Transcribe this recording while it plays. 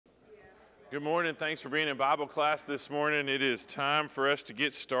Good morning. Thanks for being in Bible class this morning. It is time for us to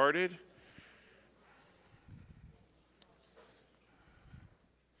get started.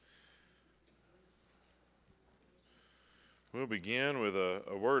 We'll begin with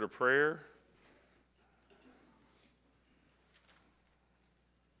a word of prayer.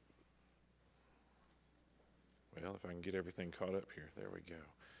 Well, if I can get everything caught up here. There we go.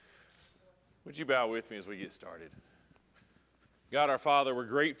 Would you bow with me as we get started? God our Father, we're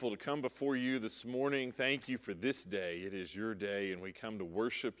grateful to come before you this morning. Thank you for this day. It is your day, and we come to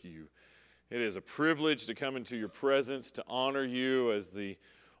worship you. It is a privilege to come into your presence, to honor you as the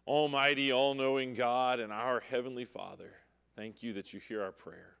almighty, all-knowing God and our Heavenly Father. Thank you that you hear our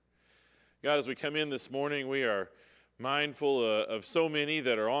prayer. God, as we come in this morning, we are mindful of so many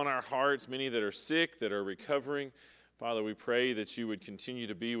that are on our hearts, many that are sick, that are recovering. Father, we pray that you would continue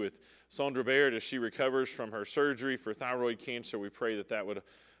to be with Sandra Baird as she recovers from her surgery for thyroid cancer. We pray that that would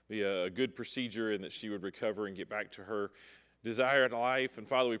be a good procedure and that she would recover and get back to her desired life. And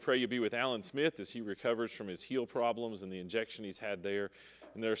Father, we pray you be with Alan Smith as he recovers from his heel problems and the injection he's had there.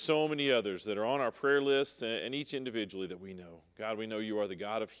 And there are so many others that are on our prayer lists and each individually that we know. God, we know you are the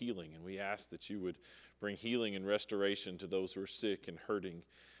God of healing, and we ask that you would bring healing and restoration to those who are sick and hurting,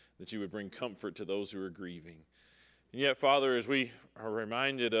 that you would bring comfort to those who are grieving. And yet, Father, as we are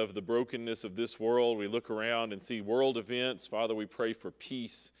reminded of the brokenness of this world, we look around and see world events. Father, we pray for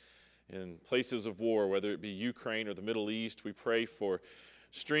peace in places of war, whether it be Ukraine or the Middle East. We pray for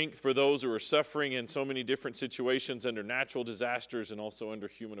strength for those who are suffering in so many different situations under natural disasters and also under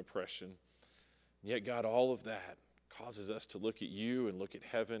human oppression. And yet, God, all of that causes us to look at you and look at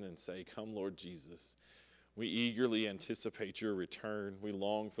heaven and say, "Come, Lord Jesus." We eagerly anticipate your return. We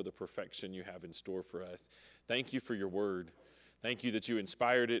long for the perfection you have in store for us. Thank you for your word. Thank you that you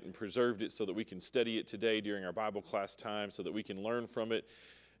inspired it and preserved it so that we can study it today during our Bible class time, so that we can learn from it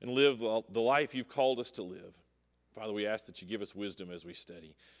and live the life you've called us to live. Father, we ask that you give us wisdom as we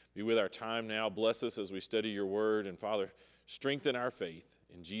study. Be with our time now. Bless us as we study your word. And Father, strengthen our faith.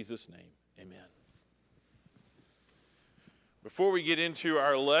 In Jesus' name, amen. Before we get into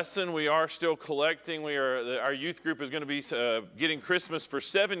our lesson, we are still collecting. Our youth group is going to be getting Christmas for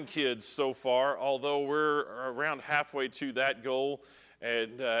 7 kids so far, although we're around halfway to that goal.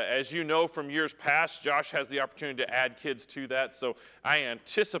 And as you know from years past, Josh has the opportunity to add kids to that, so I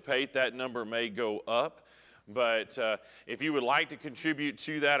anticipate that number may go up. But if you would like to contribute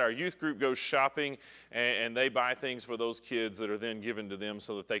to that, our youth group goes shopping, and they buy things for those kids that are then given to them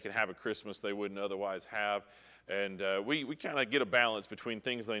so that they can have a Christmas they wouldn't otherwise have. And we kind of get a balance between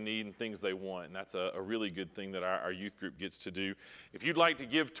things they need and things they want. And that's a really good thing that our youth group gets to do. If you'd like to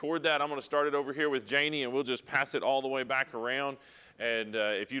give toward that, I'm going to start it over here with Janie, and we'll just pass it all the way back around. And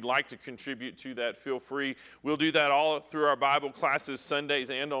if you'd like to contribute to that, feel free. We'll do that all through our Bible classes, Sundays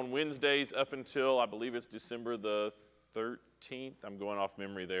and on Wednesdays, up until, I believe it's December the 13th. I'm going off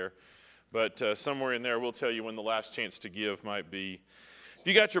memory there. But somewhere in there, we'll tell you when the last chance to give might be. If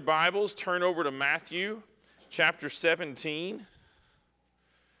you got your Bibles, turn over to Matthew chapter 17.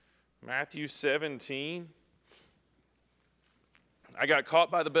 Matthew 17. I got caught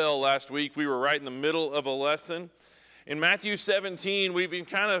by the bell last week. We were right in the middle of a lesson. In Matthew 17,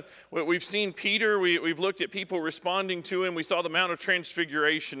 we've seen Peter. We've looked at people responding to him. We saw the Mount of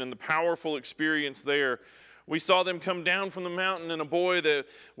Transfiguration and the powerful experience there. We saw them come down from the mountain and a boy that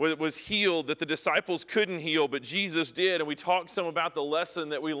was healed that the disciples couldn't heal, but Jesus did. And we talked some about the lesson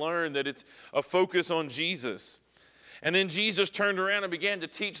that we learned, that it's a focus on Jesus. And then Jesus turned around and began to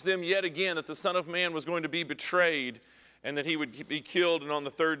teach them yet again that the Son of Man was going to be betrayed and that he would be killed and on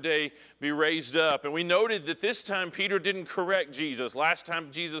the third day be raised up. And we noted that this time Peter didn't correct Jesus. Last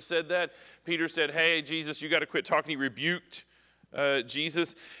time Jesus said that, Peter said, "Hey, Jesus, you got to quit talking." He rebuked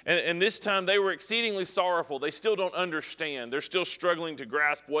Jesus. And this time they were exceedingly sorrowful. They still don't understand. They're still struggling to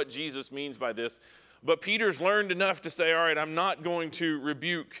grasp what Jesus means by this. But Peter's learned enough to say, all right, I'm not going to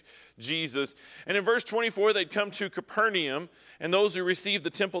rebuke Jesus. And in verse 24, they'd come to Capernaum, and those who received the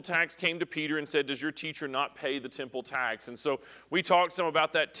temple tax came to Peter and said, "Does your teacher not pay the temple tax?" And so we talked some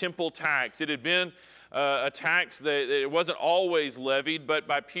about that temple tax. It had been a tax that it wasn't always levied, but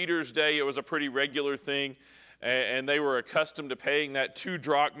by Peter's day, it was a pretty regular thing. And they were accustomed to paying that 2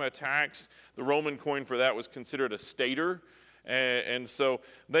 drachma tax. The Roman coin for that was considered a stater. And so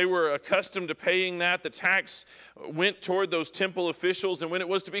they were accustomed to paying that. The tax went toward those temple officials, and when it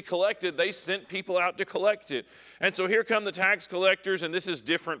was to be collected, they sent people out to collect it. And so here come the tax collectors, and this is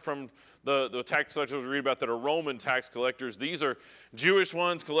different from the tax collectors we read about that are Roman tax collectors. These are Jewish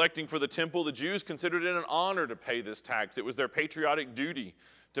ones collecting for the temple. The Jews considered it an honor to pay this tax. It was their patriotic duty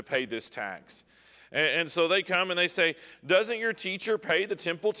to pay this tax. And so they come and they say, doesn't your teacher pay the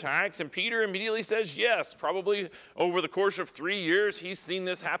temple tax? And Peter immediately says, yes. Probably over the course of 3 years, he's seen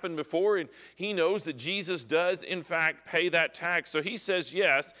this happen before, and he knows that Jesus does, in fact, pay that tax. So he says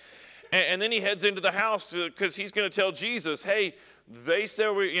yes. And then he heads into the house because he's going to tell Jesus, hey, they say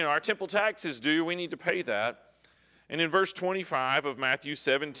our temple tax is due. We need to pay that. And in verse 25 of Matthew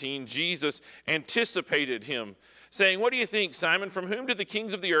 17, Jesus anticipated him, saying, what do you think, Simon? From whom do the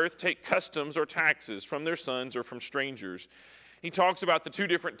kings of the earth take customs or taxes? From their sons or from strangers? He talks about the two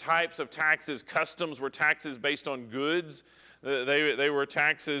different types of taxes. Customs were taxes based on goods. They were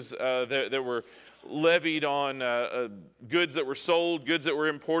taxes that were levied on goods that were sold, goods that were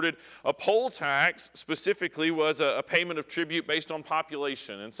imported. A poll tax specifically was a payment of tribute based on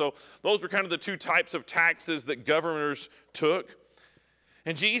population. And so those were kind of the two types of taxes that governors took.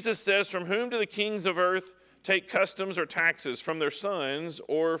 And Jesus says, from whom do the kings of earth take customs or taxes? From their sons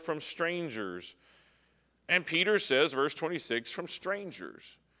or from strangers? And Peter says, verse 26, from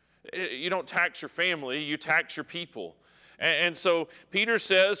strangers. You don't tax your family, you tax your people. And so Peter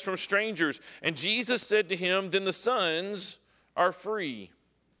says, from strangers. And Jesus said to him, then the sons are free.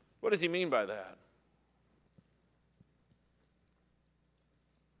 What does he mean by that?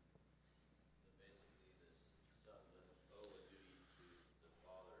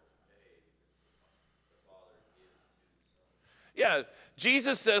 Yeah,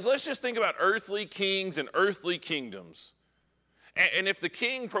 Jesus says, let's just think about earthly kings and earthly kingdoms. And if the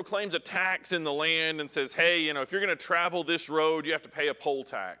king proclaims a tax in the land and says, hey, if you're going to travel this road, you have to pay a poll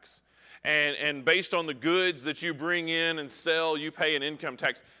tax. And based on the goods that you bring in and sell, you pay an income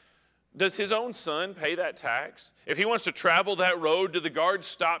tax. Does his own son pay that tax? If he wants to travel that road, do the guards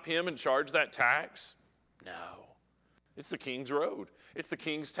stop him and charge that tax? No. It's the king's road. It's the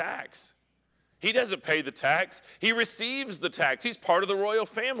king's tax. He doesn't pay the tax. He receives the tax. He's part of the royal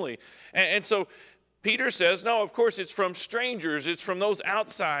family. And so Peter says, no, of course it's from strangers. It's from those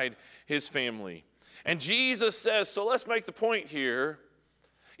outside his family. And Jesus says, so let's make the point here.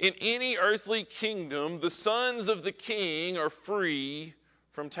 In any earthly kingdom, the sons of the king are free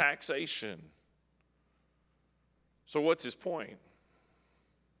from taxation. So what's his point?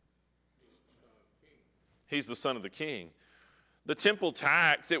 He's the son of the king. The temple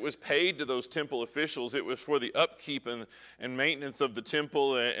tax, it was paid to those temple officials. It was for the upkeep and maintenance of the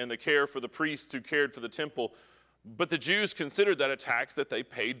temple and the care for the priests who cared for the temple. But the Jews considered that a tax that they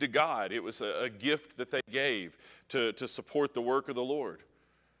paid to God. It was a gift that they gave to support the work of the Lord.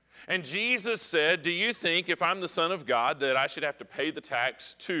 And Jesus said, do you think if I'm the Son of God that I should have to pay the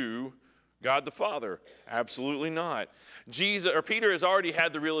tax to God the Father? Absolutely not. Peter has already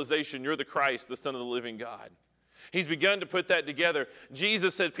had the realization, you're the Christ, the Son of the living God. He's begun to put that together.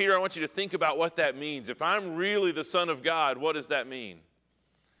 Jesus said, Peter, I want you to think about what that means. If I'm really the Son of God, what does that mean?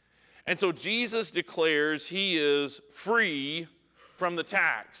 And so Jesus declares he is free from the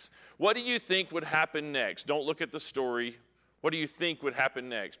tax. What do you think would happen next? Don't look at the story. What do you think would happen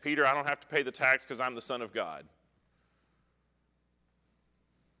next? Peter, I don't have to pay the tax because I'm the Son of God.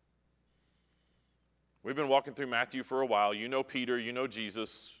 We've been walking through Matthew for a while. You know Peter, you know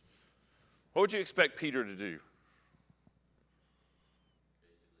Jesus. What would you expect Peter to do?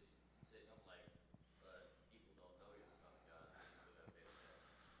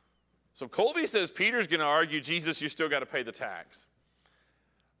 So Colby says Peter's going to argue, Jesus, you still got to pay the tax.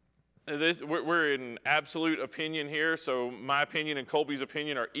 We're in absolute opinion here, so my opinion and Colby's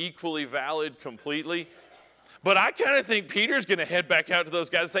opinion are equally valid completely. But I kind of think Peter's going to head back out to those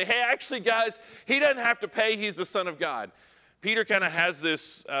guys and say, hey, actually, guys, he doesn't have to pay. He's the Son of God. Peter kind of has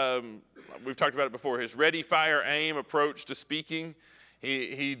this, we've talked about it before, his ready, fire, aim approach to speaking.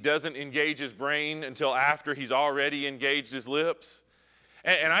 He doesn't engage his brain until after he's already engaged his lips.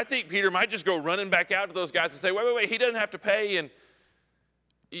 And I think Peter might just go running back out to those guys and say, wait, he doesn't have to pay. And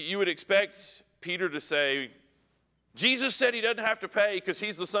you would expect Peter to say, Jesus said he doesn't have to pay because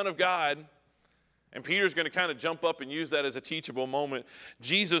he's the Son of God. And Peter's going to kind of jump up and use that as a teachable moment.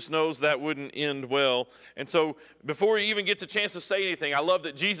 Jesus knows that wouldn't end well. And so before he even gets a chance to say anything, I love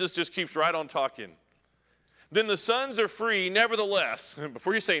that Jesus just keeps right on talking. Then the sons are free, nevertheless.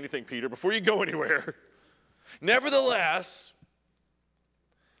 Before you say anything, Peter, before you go anywhere. Nevertheless,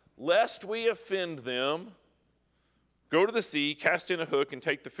 lest we offend them, go to the sea, cast in a hook, and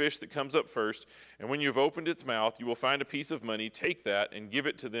take the fish that comes up first. And when you have opened its mouth, you will find a piece of money. Take that and give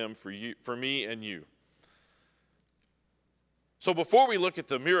it to them for me and you. So before we look at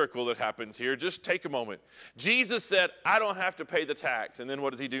the miracle that happens here, just take a moment. Jesus said, I don't have to pay the tax. And then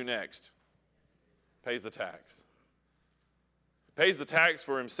what does he do next? Pays the tax. Pays the tax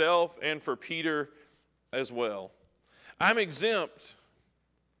for himself and for Peter as well. I'm exempt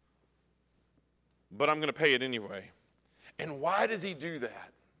but I'm going to pay it anyway. And why does he do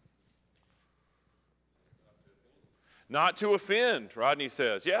that? Not to offend, Rodney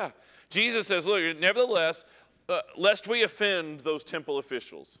says. Yeah, Jesus says, look, nevertheless, lest we offend those temple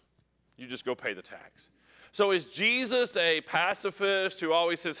officials, you just go pay the tax. So is Jesus a pacifist who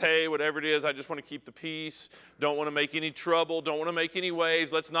always says, hey, whatever it is, I just want to keep the peace, don't want to make any trouble, don't want to make any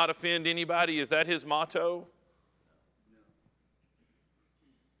waves, let's not offend anybody? Is that his motto?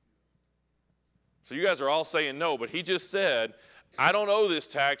 So you guys are all saying no, but he just said, I don't owe this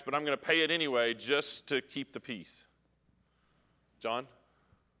tax, but I'm going to pay it anyway just to keep the peace. John?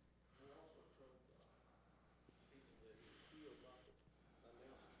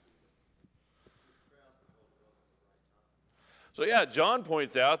 So yeah, John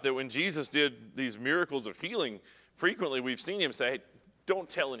points out that when Jesus did these miracles of healing, frequently we've seen him say, hey, don't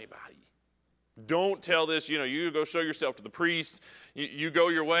tell anybody. Don't tell this, you go show yourself to the priest, you go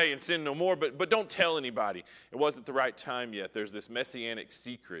your way and sin no more, but don't tell anybody. It wasn't the right time yet. There's this messianic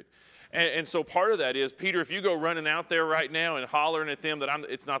secret. And so part of that is, Peter, if you go running out there right now and hollering at them that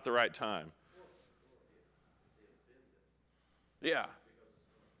it's not the right time. Yeah.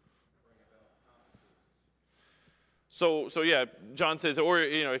 So yeah, John says, or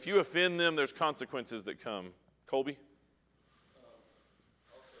if you offend them, there's consequences that come. Colby?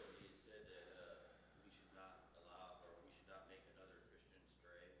 Also, he said that we should not allow, or we should not make another Christian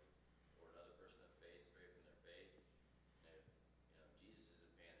stray, or another person of faith stray from their faith. And if Jesus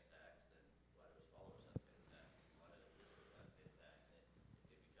isn't paying the tax, then why do his followers have to pay the tax? Why do the Christians have to pay the tax? And it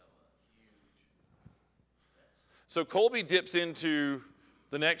could become a huge mess. So Colby dips into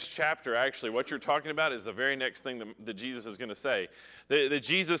the next chapter, actually. What you're talking about is the very next thing that Jesus is going to say. That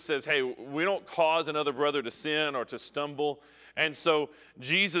Jesus says, hey, we don't cause another brother to sin or to stumble. And so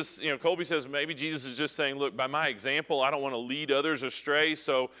Jesus, Colby says maybe Jesus is just saying, look, by my example, I don't want to lead others astray,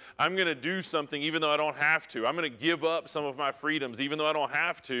 so I'm going to do something even though I don't have to. I'm going to give up some of my freedoms even though I don't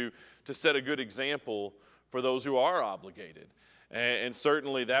have to set a good example for those who are obligated. And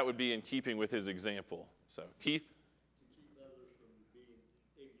certainly that would be in keeping with his example. So, Keith?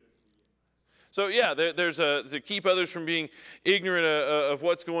 So yeah, there's to keep others from being ignorant of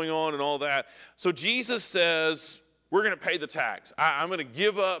what's going on and all that. So Jesus says, we're going to pay the tax. I'm going to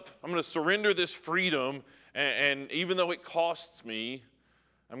give up, I'm going to surrender this freedom, and even though it costs me,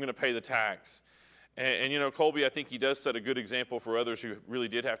 I'm going to pay the tax. And Colby, I think he does set a good example for others who really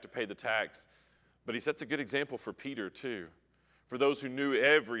did have to pay the tax. But he sets a good example for Peter too. For those who knew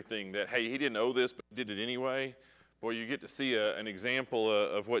everything, that, hey, he didn't owe this, but he did it anyway. Boy, you get to see an example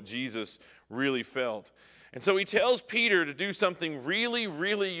of what Jesus really felt. And so he tells Peter to do something really,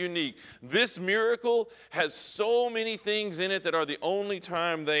 really unique. This miracle has so many things in it that are the only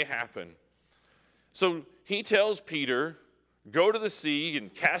time they happen. So he tells Peter, go to the sea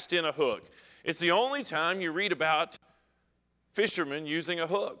and cast in a hook. It's the only time you read about fishermen using a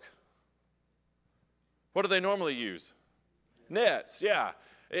hook. What do they normally use? Nets, yeah.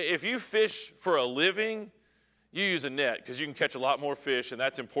 If you fish for a living, you use a net because you can catch a lot more fish, and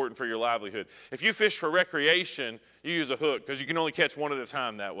that's important for your livelihood. If you fish for recreation, you use a hook because you can only catch one at a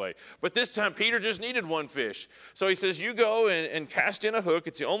time that way. But this time, Peter just needed one fish. So he says, you go and cast in a hook.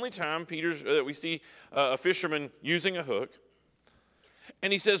 It's the only time that we see a fisherman using a hook.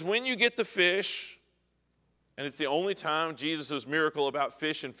 And he says, when you get the fish, and it's the only time Jesus' miracle about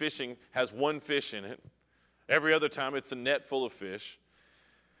fish and fishing has one fish in it. Every other time, it's a net full of fish.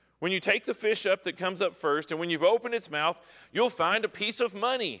 When you take the fish up that comes up first, and when you've opened its mouth, you'll find a piece of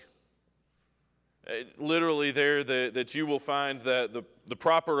money. Literally there, that you will find the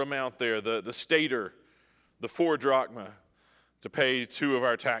proper amount there, the stater, the 4 drachma, to pay 2 of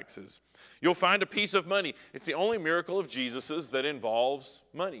our taxes. You'll find a piece of money. It's the only miracle of Jesus's that involves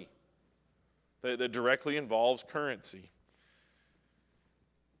money, that directly involves currency.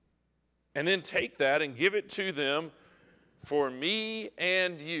 And then take that and give it to them for me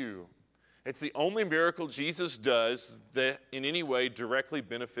and you. It's the only miracle Jesus does that in any way directly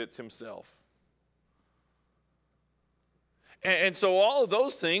benefits himself. And so all of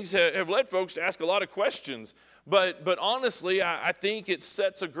those things have led folks to ask a lot of questions. But honestly, I think it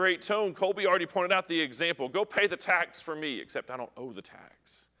sets a great tone. Colby already pointed out the example. Go pay the tax for me, except I don't owe the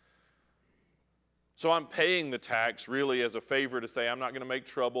tax. So I'm paying the tax really as a favor to say I'm not going to make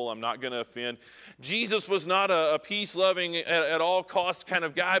trouble, I'm not going to offend. Jesus was not a peace-loving, at all costs kind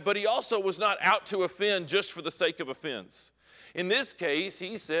of guy, but he also was not out to offend just for the sake of offense. In this case,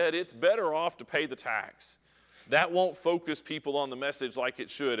 he said it's better off to pay the tax. That won't focus people on the message like it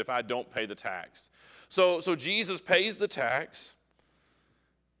should if I don't pay the tax. So Jesus pays the tax,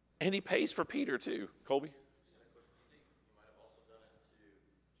 and he pays for Peter too. Colby?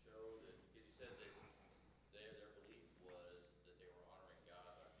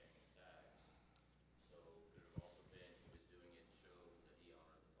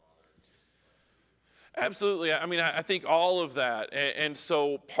 Absolutely. I mean, I think all of that. And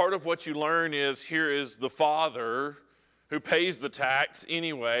so part of what you learn is here is the father who pays the tax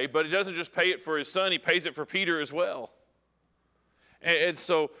anyway, but he doesn't just pay it for his son, he pays it for Peter as well. And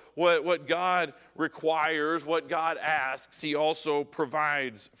so what God requires, what God asks, he also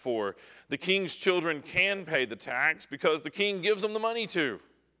provides for. The king's children can pay the tax because the king gives them the money to.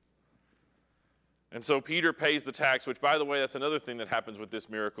 And so Peter pays the tax, which, by the way, that's another thing that happens with this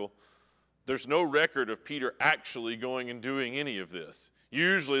miracle. There's no record of Peter actually going and doing any of this.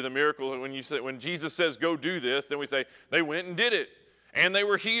 Usually the miracle, when Jesus says, go do this, then we say, they went and did it, and they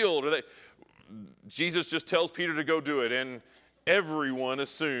were healed. Jesus just tells Peter to go do it, and everyone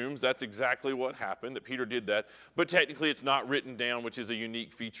assumes that's exactly what happened, that Peter did that. But technically it's not written down, which is a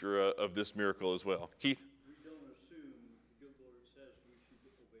unique feature of this miracle as well. Keith? We don't assume the good Lord says we should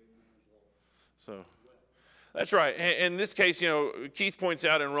obey man's law. So, that's right. In this case, Keith points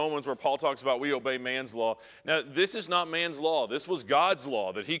out in Romans where Paul talks about we obey man's law. Now, this is not man's law. This was God's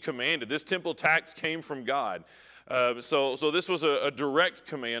law that he commanded. This temple tax came from God. So this was a direct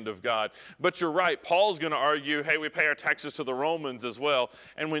command of God. But you're right. Paul's going to argue, hey, we pay our taxes to the Romans as well.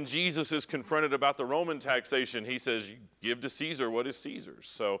 And when Jesus is confronted about the Roman taxation, he says, give to Caesar what is Caesar's.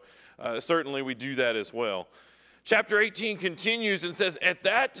 So certainly we do that as well. Chapter 18 continues and says, at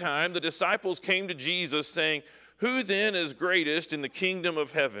that time the disciples came to Jesus saying, who then is greatest in the kingdom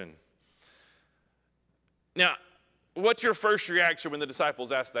of heaven? Now, what's your first reaction when the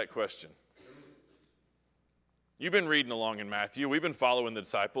disciples ask that question? You've been reading along in Matthew. We've been following the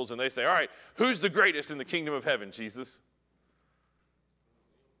disciples, and they say, all right, who's the greatest in the kingdom of heaven, Jesus?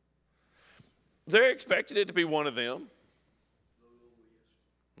 They're expecting it to be one of them.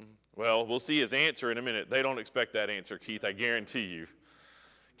 Well, we'll see his answer in a minute. They don't expect that answer, Keith, I guarantee you.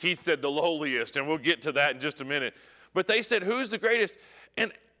 Keith said the lowliest, and we'll get to that in just a minute. But they said, who's the greatest?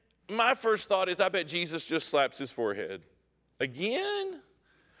 And my first thought is, I bet Jesus just slaps his forehead. Again?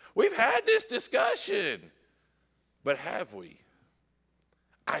 We've had this discussion. But have we?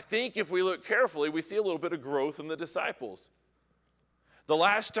 I think if we look carefully, we see a little bit of growth in the disciples. The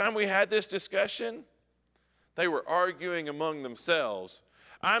last time we had this discussion, they were arguing among themselves.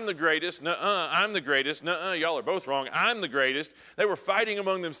 I'm the greatest. Nuh-uh, I'm the greatest. Nuh-uh, y'all are both wrong. I'm the greatest. They were fighting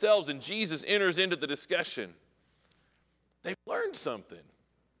among themselves, and Jesus enters into the discussion. They've learned something.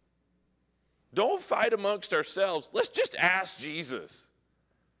 Don't fight amongst ourselves. Let's just ask Jesus.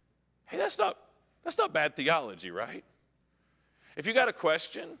 Hey, that's not bad theology, right? If you got a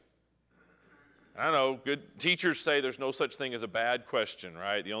question, I don't know, good teachers say there's no such thing as a bad question,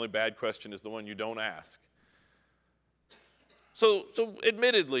 right? The only bad question is the one you don't ask. So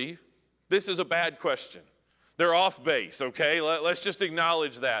admittedly, this is a bad question. They're off base, okay? Let's just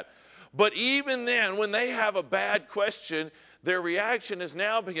acknowledge that. But even then, when they have a bad question, their reaction is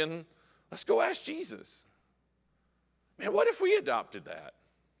now begin, let's go ask Jesus. Man, what if we adopted that?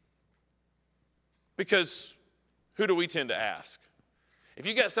 Because who do we tend to ask? If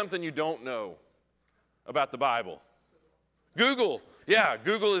you got something you don't know about the Bible, Google. Yeah,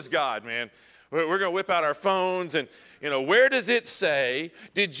 Google is God, man. We're going to whip out our phones and, where does it say,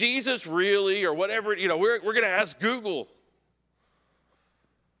 did Jesus really, or whatever, we're going to ask Google.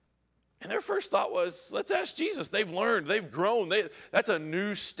 And their first thought was, let's ask Jesus. They've learned, they've grown. That's a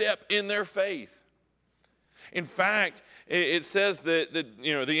new step in their faith. In fact, it says that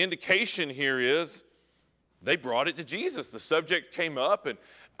the indication here is they brought it to Jesus. The subject came up, and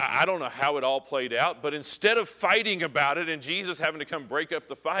I don't know how it all played out, but instead of fighting about it and Jesus having to come break up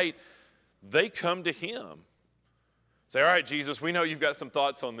the fight, they come to him. Say, all right, Jesus, we know you've got some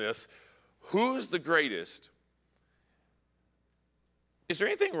thoughts on this. Who's the greatest? Is there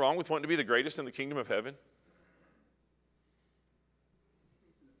anything wrong with wanting to be the greatest in the kingdom of heaven?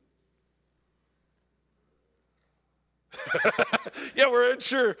 Yeah, we're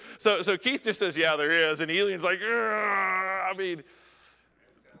unsure. So Keith just says, yeah, there is. And Elian's like, I mean,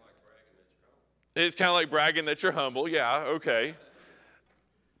 it's kind of like bragging that you're humble. Yeah, okay.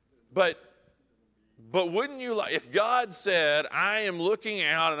 But wouldn't you like, if God said, I am looking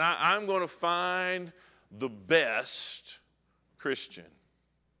out and I'm going to find the best Christian,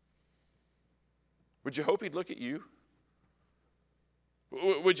 would you hope he'd look at you?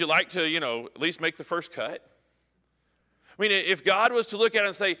 Would you like to, at least make the first cut? I mean, if God was to look at it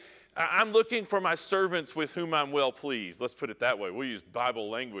and say, I'm looking for my servants with whom I'm well pleased. Let's put it that way. We'll use Bible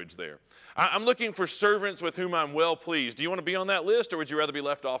language there. I'm looking for servants with whom I'm well pleased. Do you want to be on that list, or would you rather be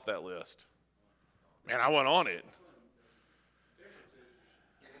left off that list? Man, I want on it. The difference is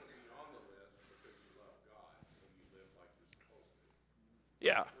you want to be on the list because you love God, so you live like you're supposed to.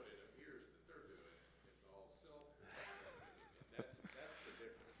 Yeah. What it appears that they're doing is all selfish. And that's the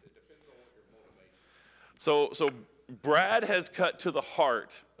difference. It depends on what your motivation is. So Brad has cut to the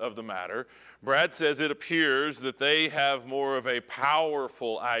heart of the matter. Brad says it appears that they have more of a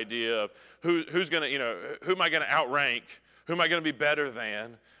powerful idea of who's going to, who am I going to outrank? Who am I going to be better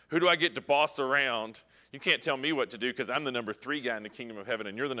than? Who do I get to boss around? You can't tell me what to do because I'm the number 3 guy in the kingdom of heaven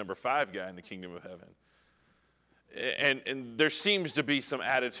and you're the number 5 guy in the kingdom of heaven. And there seems to be some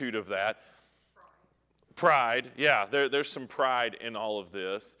attitude of that. Pride, yeah, there's some pride in all of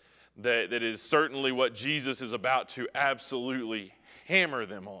this that is certainly what Jesus is about to absolutely hammer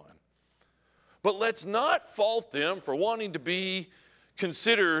them on. But let's not fault them for wanting to be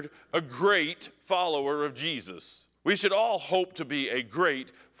considered a great follower of Jesus. We should all hope to be a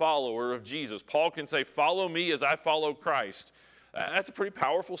great follower of Jesus. Paul can say, follow me as I follow Christ. That's a pretty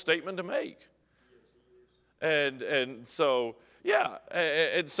powerful statement to make. And so, yeah,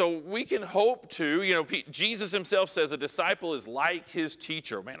 and so we can hope to, Jesus himself says a disciple is like his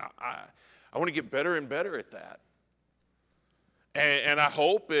teacher. Man, I want to get better and better at that. And I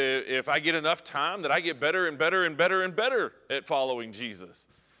hope if I get enough time that I get better and better and better and better at following Jesus.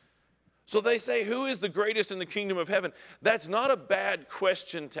 So they say, who is the greatest in the kingdom of heaven? That's not a bad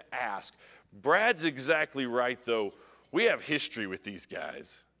question to ask. Brad's exactly right, though. We have history with these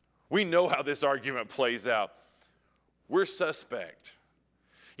guys. We know how this argument plays out. We're suspect.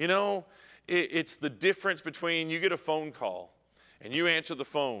 It's the difference between you get a phone call and you answer the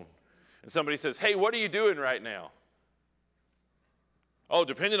phone and somebody says, hey, what are you doing right now? Oh,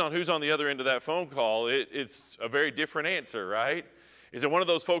 depending on who's on the other end of that phone call, it's a very different answer, right? Is it one of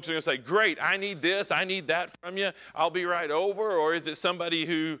those folks who are going to say, great, I need this, I need that from you, I'll be right over? Or is it somebody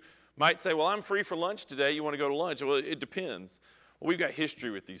who might say, well, I'm free for lunch today, you want to go to lunch? Well, it depends. Well, we've got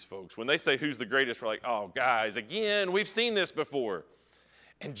history with these folks. When they say who's the greatest, we're like, oh, guys, again, we've seen this before.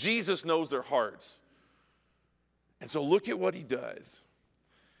 And Jesus knows their hearts. And so look at what he does.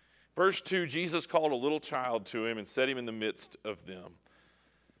 Verse 2, Jesus called a little child to him and set him in the midst of them.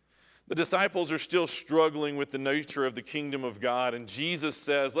 The disciples are still struggling with the nature of the kingdom of God, and Jesus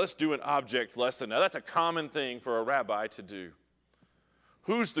says, let's do an object lesson. Now, that's a common thing for a rabbi to do.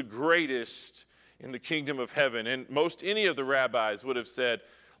 Who's the greatest in the kingdom of heaven? And most any of the rabbis would have said,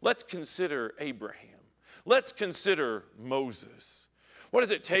 let's consider Abraham. Let's consider Moses. What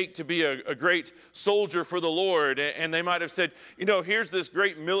does it take to be a great soldier for the Lord? And they might have said, here's this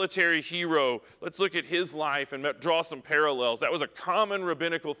great military hero. Let's look at his life and draw some parallels. That was a common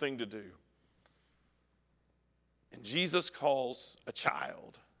rabbinical thing to do. And Jesus calls a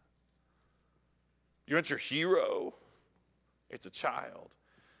child. You want your hero? It's a child.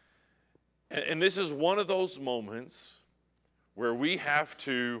 And this is one of those moments where we have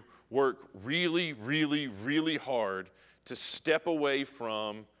to work really, really, really hard to step away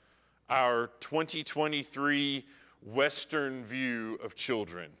from our 2023 Western view of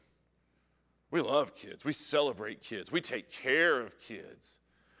children. We love kids. We celebrate kids. We take care of kids.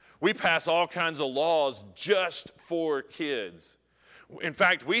 We pass all kinds of laws just for kids. In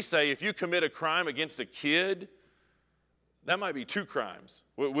fact, we say if you commit a crime against a kid, that might be 2 crimes.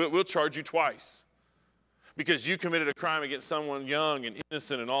 We'll charge you twice. Because you committed a crime against someone young and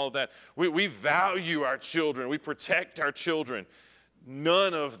innocent and all of that. We value our children. We protect our children.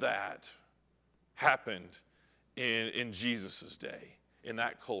 None of that happened in Jesus' day, in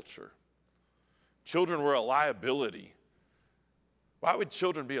that culture. Children were a liability. Why would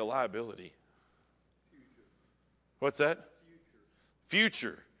children be a liability? What's that?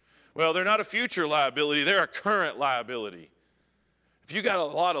 Future. Well, they're not a future liability. They're a current liability. If you got a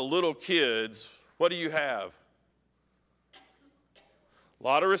lot of little kids, what do you have? A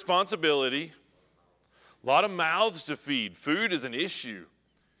lot of responsibility, a lot of mouths to feed. Food is an issue.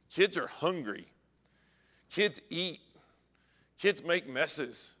 Kids are hungry. Kids eat. Kids make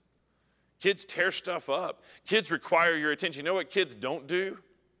messes. Kids tear stuff up. Kids require your attention. You know what kids don't do?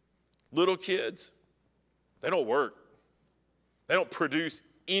 Little kids, they don't work. They don't produce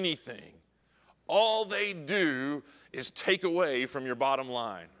anything. All they do is take away from your bottom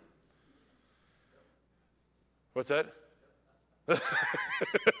line. What's that?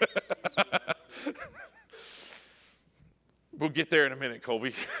 We'll get there in a minute,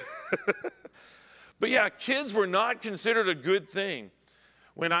 Colby. But yeah, kids were not considered a good thing.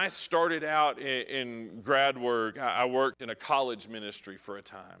 When I started out in grad work, I worked in a college ministry for a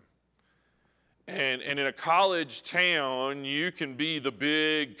time. And in a college town, you can be the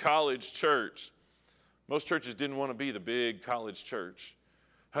big college church. Most churches didn't want to be the big college church.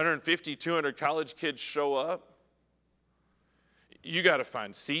 150, 200 college kids show up. You got to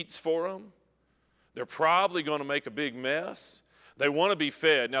find seats for them. They're probably going to make a big mess. They want to be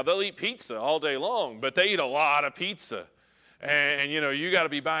fed. Now, they'll eat pizza all day long, but they eat a lot of pizza. And you got to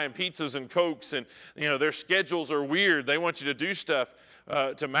be buying pizzas and Cokes, and, their schedules are weird. They want you to do stuff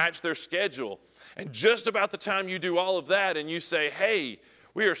to match their schedule. And just about the time you do all of that and you say, hey,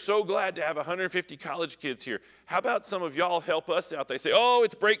 we are so glad to have 150 college kids here. How about some of y'all help us out? They say, oh,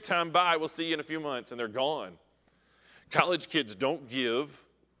 it's break time, bye, we'll see you in a few months, and they're gone. College kids don't give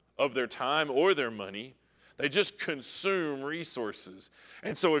of their time or their money. They just consume resources.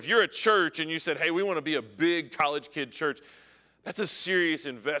 And so if you're a church and you said, hey, we want to be a big college kid church, that's a serious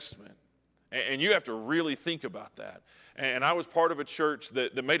investment. And you have to really think about that. And I was part of a church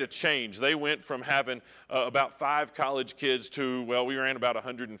that made a change. They went from having about 5 college kids to, well, we ran about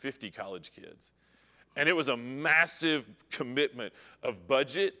 150 college kids. And it was a massive commitment of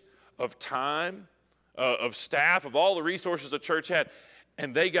budget, of time, of staff, of all the resources the church had.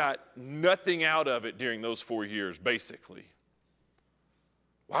 And they got nothing out of it during those 4 years, basically.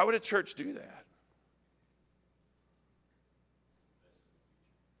 Why would a church do that?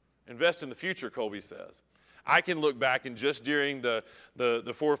 Invest in the future, Colby says. I can look back, and just during the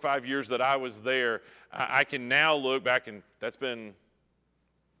 4 or 5 years that I was there, I can now look back, and that's been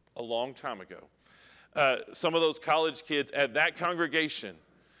a long time ago. Some of those college kids at that congregation,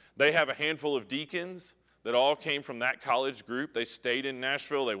 they have a handful of deacons that all came from that college group. They stayed in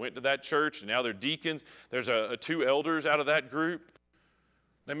Nashville. They went to that church, and now they're deacons. There's 2 elders out of that group.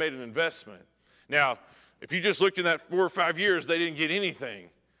 They made an investment. Now, if you just looked in that 4 or 5 years, they didn't get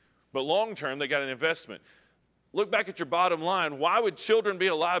anything. But long term, they got an investment. Look back at your bottom line. Why would children be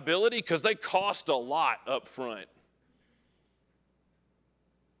a liability? Because they cost a lot up front.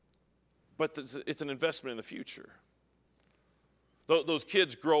 But it's an investment in the future. Those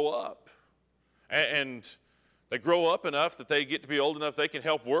kids grow up. And they grow up enough that they get to be old enough they can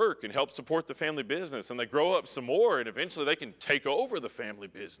help work and help support the family business. And they grow up some more, and eventually they can take over the family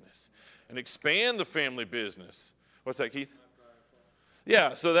business and expand the family business. What's that, Keith?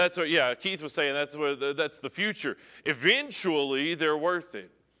 Yeah, so that's what, Keith was saying that's the future. Eventually, they're worth it.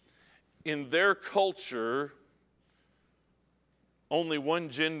 In their culture, only one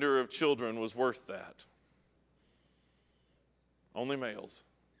gender of children was worth that. Only males.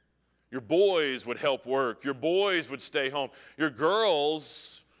 Your boys would help work. Your boys would stay home. Your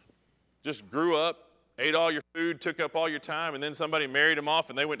girls just grew up, ate all your food, took up all your time, and then somebody married them off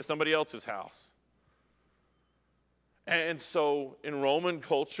and they went to somebody else's house. And so in Roman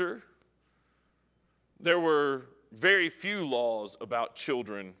culture, there were very few laws about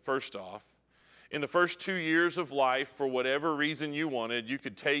children, first off. In the first 2 years of life, for whatever reason you wanted, you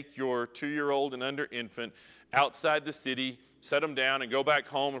could take your 2-year-old and under infant outside the city, set them down, and go back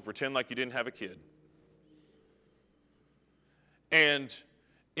home and pretend like you didn't have a kid. And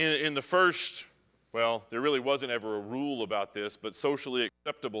in the first, well, there really wasn't ever a rule about this, but socially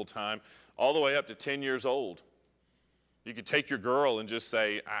acceptable time, all the way up to 10 years old. You could take your girl and just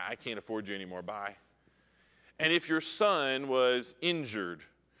say, I can't afford you anymore, bye. And if your son was injured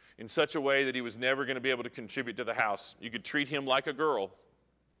in such a way that he was never going to be able to contribute to the house, you could treat him like a girl.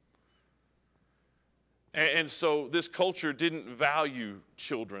 And so this culture didn't value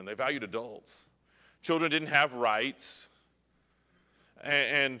children. They valued adults. Children didn't have rights.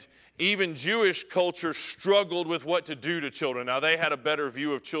 And even Jewish culture struggled with what to do to children. Now, they had a better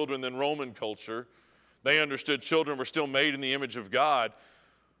view of children than Roman culture. They understood children were still made in the image of God.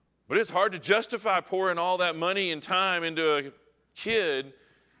 But it's hard to justify pouring all that money and time into a kid.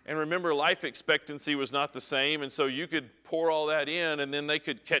 And remember, life expectancy was not the same. And so you could pour all that in, and then they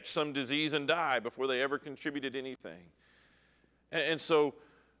could catch some disease and die before they ever contributed anything. And so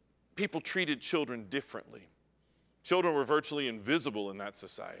people treated children differently. Children were virtually invisible in that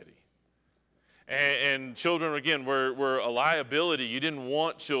society. And children, again, were a liability. You didn't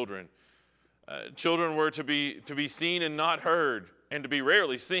want children. Children were to be seen and not heard, and to be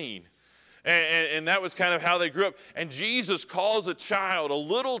rarely seen. And that was kind of how they grew up. And Jesus calls a child, a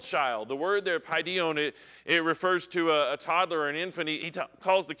little child. The word there, paidion, it refers to a toddler or an infant. He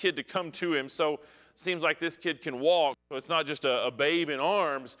calls the kid to come to him. So it seems like this kid can walk. So it's not just a babe in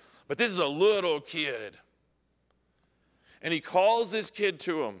arms, but this is a little kid. And he calls this kid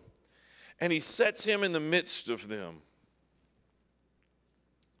to him, and he sets him in the midst of them.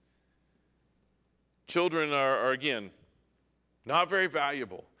 Children are, again, not very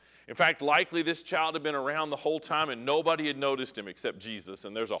valuable. In fact, likely this child had been around the whole time and nobody had noticed him except Jesus.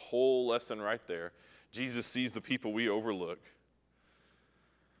 And there's a whole lesson right there. Jesus sees the people we overlook.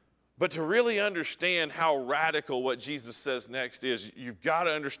 But to really understand how radical what Jesus says next is, you've got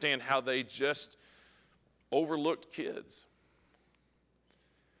to understand how they just overlooked kids.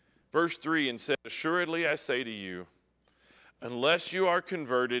 Verse 3, and said, assuredly I say to you, unless you are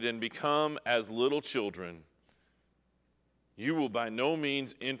converted and become as little children, you will by no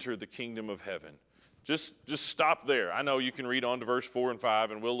means enter the kingdom of heaven. Just stop there. I know you can read on to verse 4 and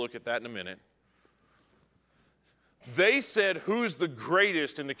 5, and we'll look at that in a minute. They said, who's the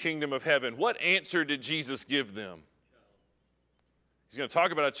greatest in the kingdom of heaven? What answer did Jesus give them? He's going to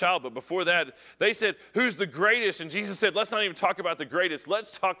talk about a child, but before that, they said, who's the greatest? And Jesus said, let's not even talk about the greatest.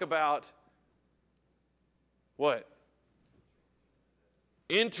 Let's talk about what?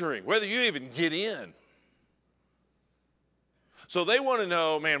 Entering, whether you even get in. So they want to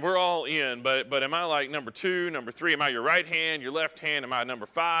know, man, we're all in, but am I like number 2, number 3? Am I your right hand, your left hand? Am I number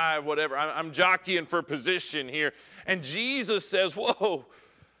 5, whatever? I'm jockeying for position here. And Jesus says, whoa,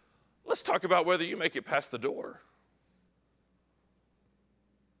 let's talk about whether you make it past the door.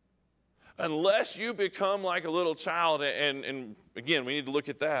 Unless you become like a little child, and again, we need to look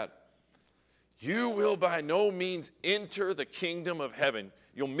at that, you will by no means enter the kingdom of heaven.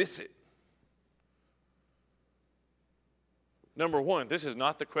 You'll miss it. Number 1, this is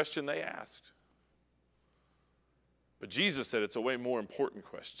not the question they asked. But Jesus said it's a way more important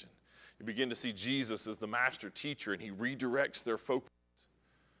question. You begin to see Jesus as the master teacher, and he redirects their focus.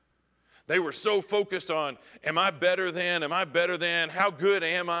 They were so focused on, am I better than? Am I better than? How good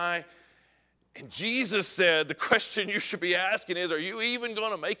am I? And Jesus said, the question you should be asking is, are you even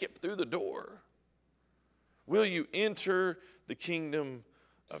going to make it through the door? Will you enter the kingdom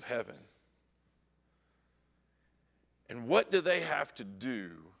of heaven? And what do they have to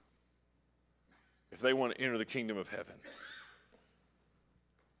do if they want to enter the kingdom of heaven?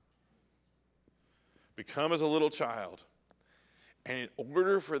 Become as a little child. And in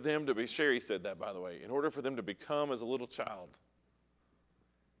order for them to be, Sherry said that, by the way, in order for them to become as a little child,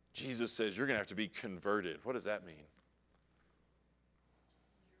 Jesus says you're going to have to be converted. What does that mean?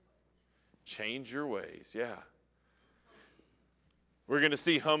 Change your ways, yeah. We're going to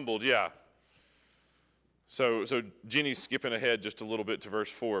see humbled, yeah. So Jenny's skipping ahead just a little bit to verse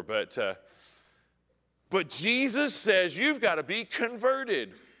 4. But Jesus says you've got to be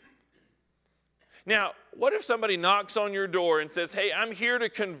converted. Now, what if somebody knocks on your door and says, hey, I'm here to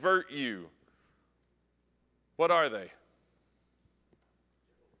convert you? What are they?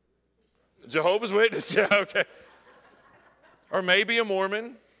 Jehovah's Witness? Yeah, okay. Or maybe a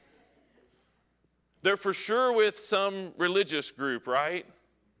Mormon. They're for sure with some religious group, right?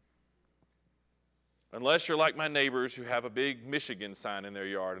 Unless you're like my neighbors who have a big Michigan sign in their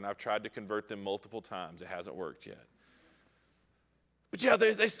yard, and I've tried to convert them multiple times. It hasn't worked yet. But yeah,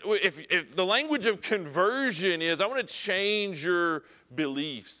 if the language of conversion is, I want to change your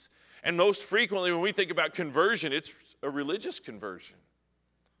beliefs. And most frequently when we think about conversion, it's a religious conversion.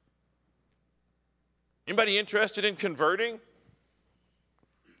 Anybody interested in converting?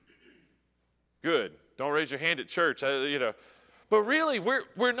 Good. Don't raise your hand at church, But really,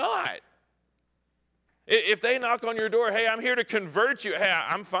 we're not. If they knock on your door, hey, I'm here to convert you. Hey,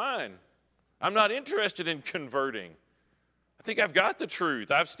 I'm fine. I'm not interested in converting. I think I've got the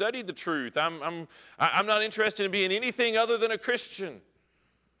truth. I've studied the truth. I'm not interested in being anything other than a Christian.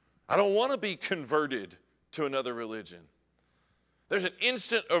 I don't want to be converted to another religion. There's an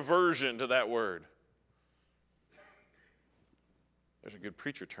instant aversion to that word. There's a good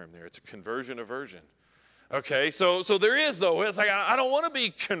preacher term there. It's a conversion aversion. Okay, so there is, though. It's like, I don't want to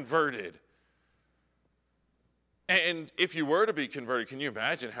be converted. And if you were to be converted, can you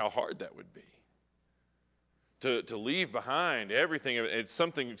imagine how hard that would be? To leave behind everything. It's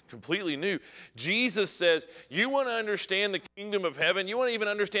something completely new. Jesus says, you want to understand the kingdom of heaven? You want to even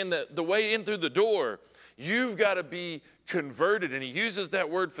understand the way in through the door? You've got to be converted. And he uses that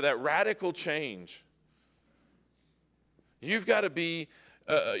word for that radical change. You've got to be,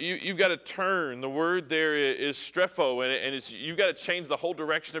 you've got to turn. The word there is strepho, and it's, you've got to change the whole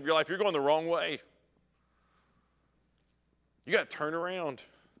direction of your life. You're going the wrong way. You got to turn around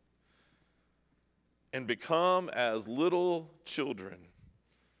and become as little children.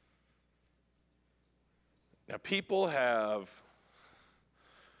 Now, people have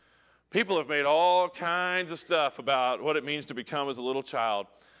made all kinds of stuff about what it means to become as a little child.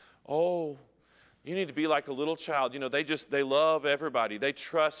 Oh, you need to be like a little child. They love everybody. They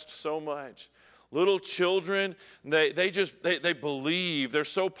trust so much. Little children, they believe. They're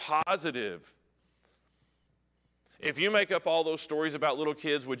so positive. If you make up all those stories about little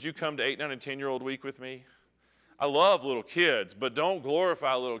kids, would you come to 8, 9, and 10-year-old week with me? I love little kids, but don't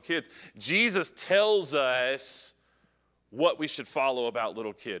glorify little kids. Jesus tells us what we should follow about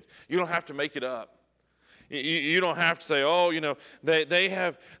little kids. You don't have to make it up. You don't have to say, oh,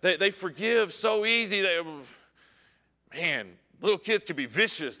 they forgive so easy. Man, little kids can be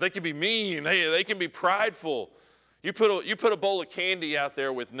vicious. They can be mean. They can be prideful. You put a bowl of candy out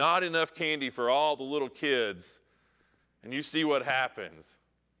there with not enough candy for all the little kids. And you see what happens.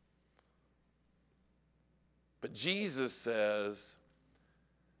 But Jesus says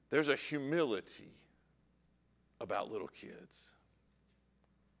there's a humility about little kids.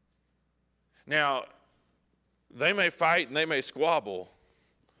 Now, they may fight and they may squabble,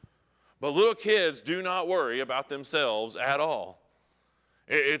 but little kids do not worry about themselves at all.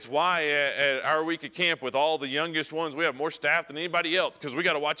 It's why at our week of camp with all the youngest ones, we have more staff than anybody else because we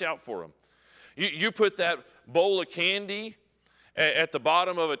got to watch out for them. You put that bowl of candy at the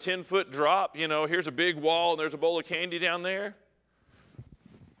bottom of a 10-foot drop, here's a big wall and there's a bowl of candy down there.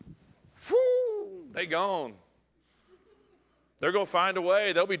 Whoo, they gone. They're going to find a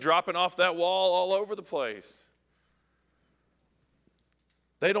way. They'll be dropping off that wall all over the place.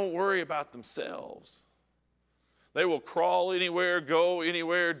 They don't worry about themselves. They will crawl anywhere, go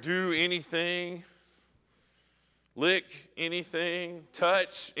anywhere, do anything, lick anything,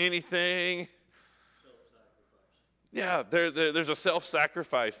 touch anything. Yeah, there's a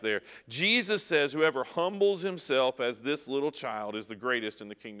self-sacrifice there. Jesus says whoever humbles himself as this little child is the greatest in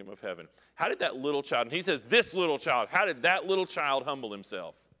the kingdom of heaven. How did that little child, and he says this little child, how did that little child humble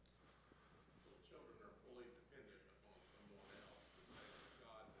himself? Children are fully dependent upon someone else. The same as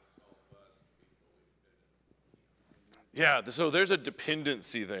God wants all of us to be fully dependent upon Him. Yeah, so there's a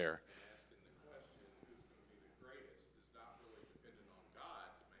dependency there. Asking the question, who's going to be the greatest, is not really dependent on God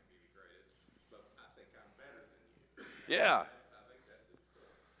to make me the greatest, but I think I'm better than you. Yeah. I think that's his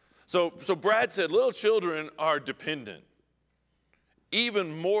point. So Brad said little children are dependent.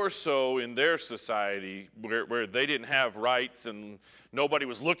 Even more so in their society where they didn't have rights and nobody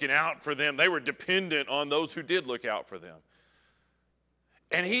was looking out for them. They were dependent on those who did look out for them.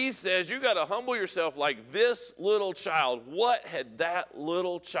 And he says, you got to humble yourself like this little child. What had that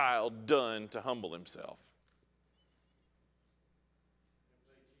little child done to humble himself?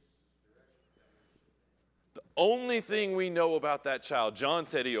 The only thing we know about that child, John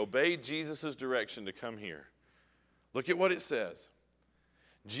said he obeyed Jesus' direction to come here. Look at what it says.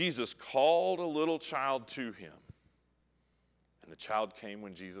 Jesus called a little child to him, and the child came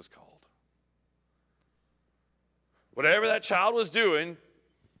when Jesus called. Whatever that child was doing,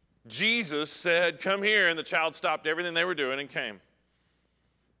 Jesus said, come here, and the child stopped everything they were doing and came.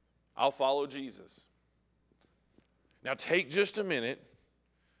 I'll follow Jesus. Now take just a minute.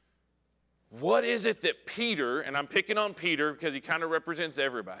 What is it that Peter, and I'm picking on Peter because he kind of represents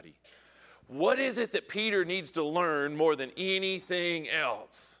everybody. What is it that Peter needs to learn more than anything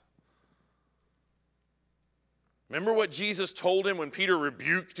else? Remember what Jesus told him when Peter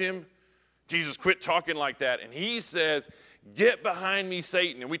rebuked him? Jesus, quit talking like that. And he says, get behind me,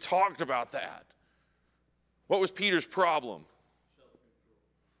 Satan. And we talked about that. What was Peter's problem?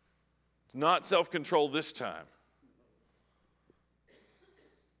 It's not self-control this time.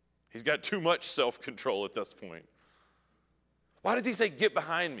 He's got too much self-control at this point. Why does he say, get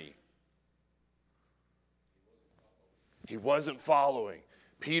behind me? He wasn't following.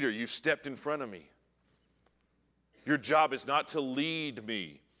 Peter, you've stepped in front of me. Your job is not to lead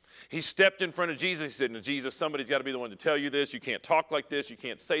me. He stepped in front of Jesus. He said, no, Jesus, somebody's got to be the one to tell you this. You can't talk like this. You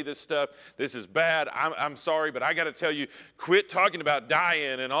can't say this stuff. This is bad. I'm sorry, but I got to tell you, quit talking about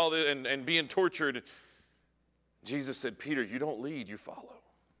dying and all this and being tortured. Jesus said, Peter, you don't lead, you follow.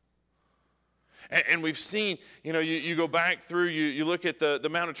 And we've seen, you go back through, you look at the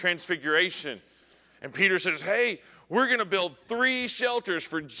Mount of Transfiguration, and Peter says, hey, we're going to build 3 shelters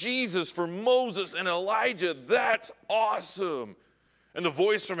for Jesus, for Moses, and Elijah. That's awesome. And the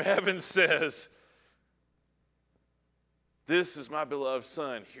voice from heaven says, this is my beloved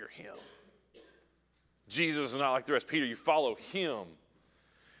son, hear him. Jesus is not like the rest. Peter, you follow him.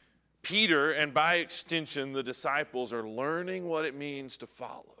 Peter, and by extension, the disciples are learning what it means to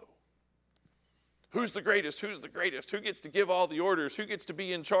follow. Who's the greatest? Who's the greatest? Who gets to give all the orders? Who gets to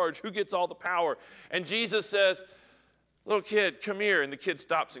be in charge? Who gets all the power? And Jesus says, little kid, come here. And the kid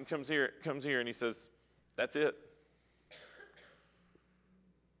stops and comes here, and he says, that's it.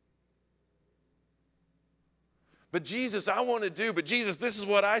 But Jesus, I want to do, but Jesus, this is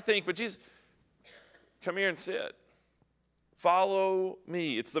what I think, but Jesus, come here and sit. Follow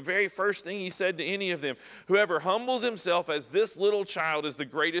me. It's the very first thing he said to any of them. Whoever humbles himself as this little child is the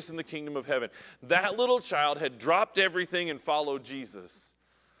greatest in the kingdom of heaven. That little child had dropped everything and followed Jesus.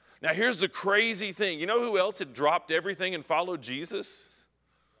 Now here's the crazy thing. You know who else had dropped everything and followed Jesus?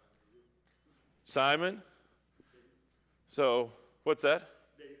 Simon. So, what's that?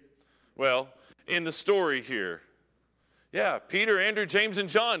 Well, in the story here. Yeah, Peter, Andrew, James, and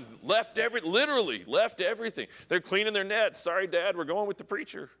John literally left everything. They're cleaning their nets. Sorry, Dad, we're going with the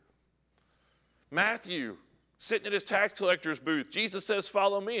preacher. Matthew, sitting at his tax collector's booth. Jesus says,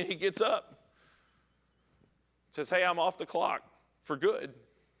 follow me, and he gets up. Says, hey, I'm off the clock for good.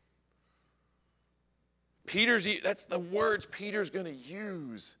 That's the words Peter's going to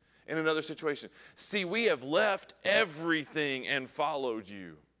use in another situation. See, we have left everything and followed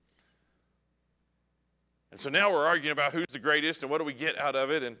you. And so now we're arguing about who's the greatest and what do we get out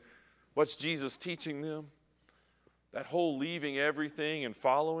of it and what's Jesus teaching them. That whole leaving everything and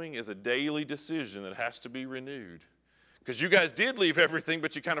following is a daily decision that has to be renewed. Because you guys did leave everything,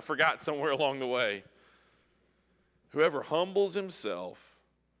 but you kind of forgot somewhere along the way. Whoever humbles himself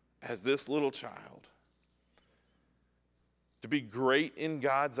as this little child, to be great in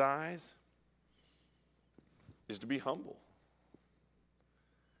God's eyes is to be humble.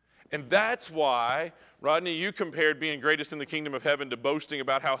 And that's why, Rodney, you compared being greatest in the kingdom of heaven to boasting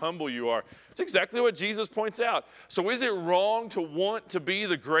about how humble you are. It's exactly what Jesus points out. So is it wrong to want to be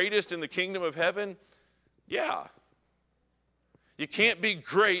the greatest in the kingdom of heaven? Yeah. You can't be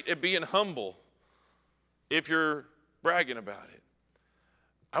great at being humble if you're bragging about it.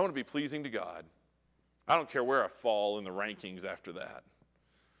 I want to be pleasing to God. I don't care where I fall in the rankings after that.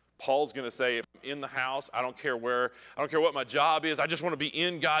 Paul's going to say, if I'm in the house, I don't care what my job is, I just want to be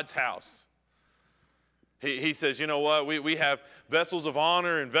in God's house. He says, you know what, we have vessels of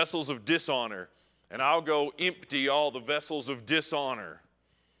honor and vessels of dishonor, and I'll go empty all the vessels of dishonor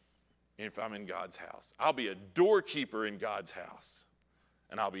if I'm in God's house. I'll be a doorkeeper in God's house,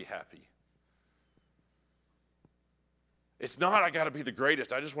 and I'll be happy. It's not I got to be the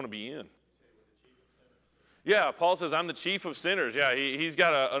greatest, I just want to be in. Yeah, Paul says, I'm the chief of sinners. Yeah, he's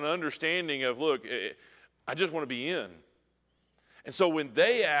got an understanding of, look, I just want to be in. And so when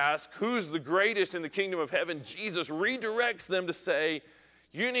they ask, who's the greatest in the kingdom of heaven, Jesus redirects them to say,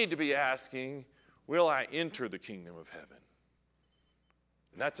 you need to be asking, will I enter the kingdom of heaven?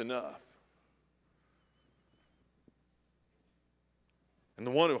 And that's enough. And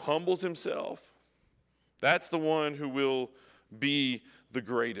the one who humbles himself, that's the one who will be the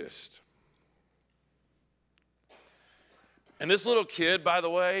greatest. And this little kid, by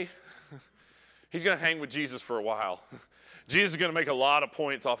the way, he's going to hang with Jesus for a while. Jesus is going to make a lot of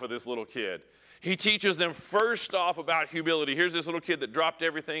points off of this little kid. He teaches them first off about humility. Here's this little kid that dropped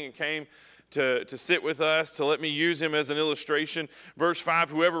everything and came to sit with us, to let me use him as an illustration. Verse 5,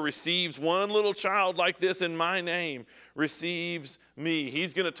 whoever receives one little child like this in my name receives me.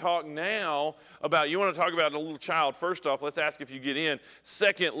 He's going to talk now about, you want to talk about a little child. First off, let's ask if you get in.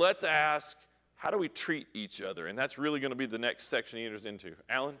 Second, let's ask, how do we treat each other? And that's really going to be the next section he enters into.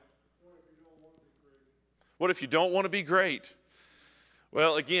 Alan? What if you don't want to be great?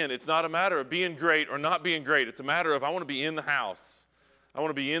 Well, again, it's not a matter of being great or not being great. It's a matter of I want to be in the house. I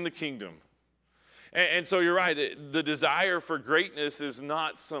want to be in the kingdom. And so you're right. The desire for greatness is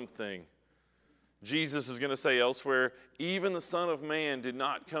not something Jesus is going to say elsewhere. Even the Son of Man did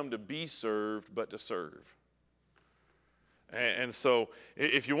not come to be served, but to serve. And so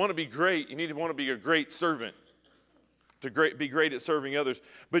if you want to be great, you need to want to be a great servant, to be great at serving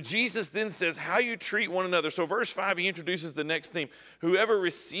others. But Jesus then says how you treat one another. So verse 5, he introduces the next theme. Whoever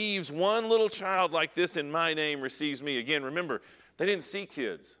receives one little child like this in my name receives me. Again, remember, they didn't see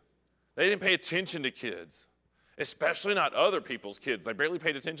kids. They didn't pay attention to kids, especially not other people's kids. They barely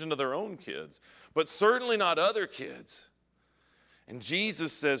paid attention to their own kids, but certainly not other kids. And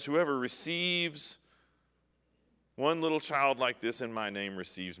Jesus says, whoever receives one little child like this in my name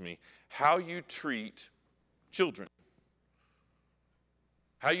receives me. How you treat children.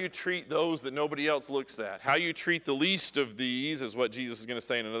 How you treat those that nobody else looks at. How you treat the least of these, is what Jesus is going to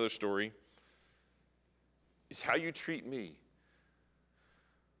say in another story, is how you treat me.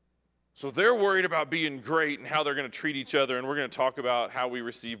 So they're worried about being great and how they're going to treat each other, and we're going to talk about how we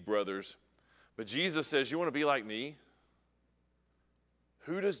receive brothers. But Jesus says, you want to be like me?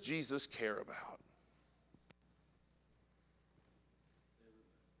 Who does Jesus care about?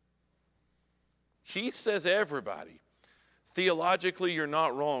 Keith says everybody. Theologically, you're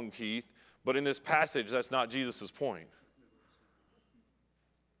not wrong, Keith, but in this passage, that's not Jesus' point.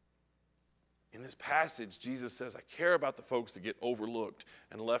 In this passage, Jesus says, I care about the folks that get overlooked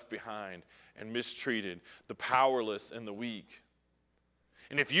and left behind and mistreated, the powerless and the weak.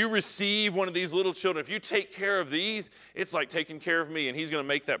 And if you receive one of these little children, if you take care of these, it's like taking care of me. And he's going to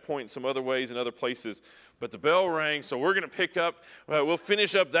make that point in some other ways and other places. But the bell rang, so we're going to pick up, we'll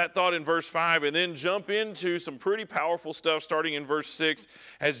finish up that thought in verse 5 and then jump into some pretty powerful stuff starting in verse 6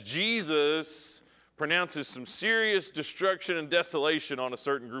 as Jesus pronounces some serious destruction and desolation on a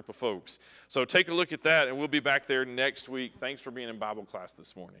certain group of folks. So take a look at that, and we'll be back there next week. Thanks for being in Bible class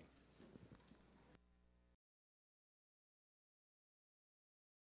this morning.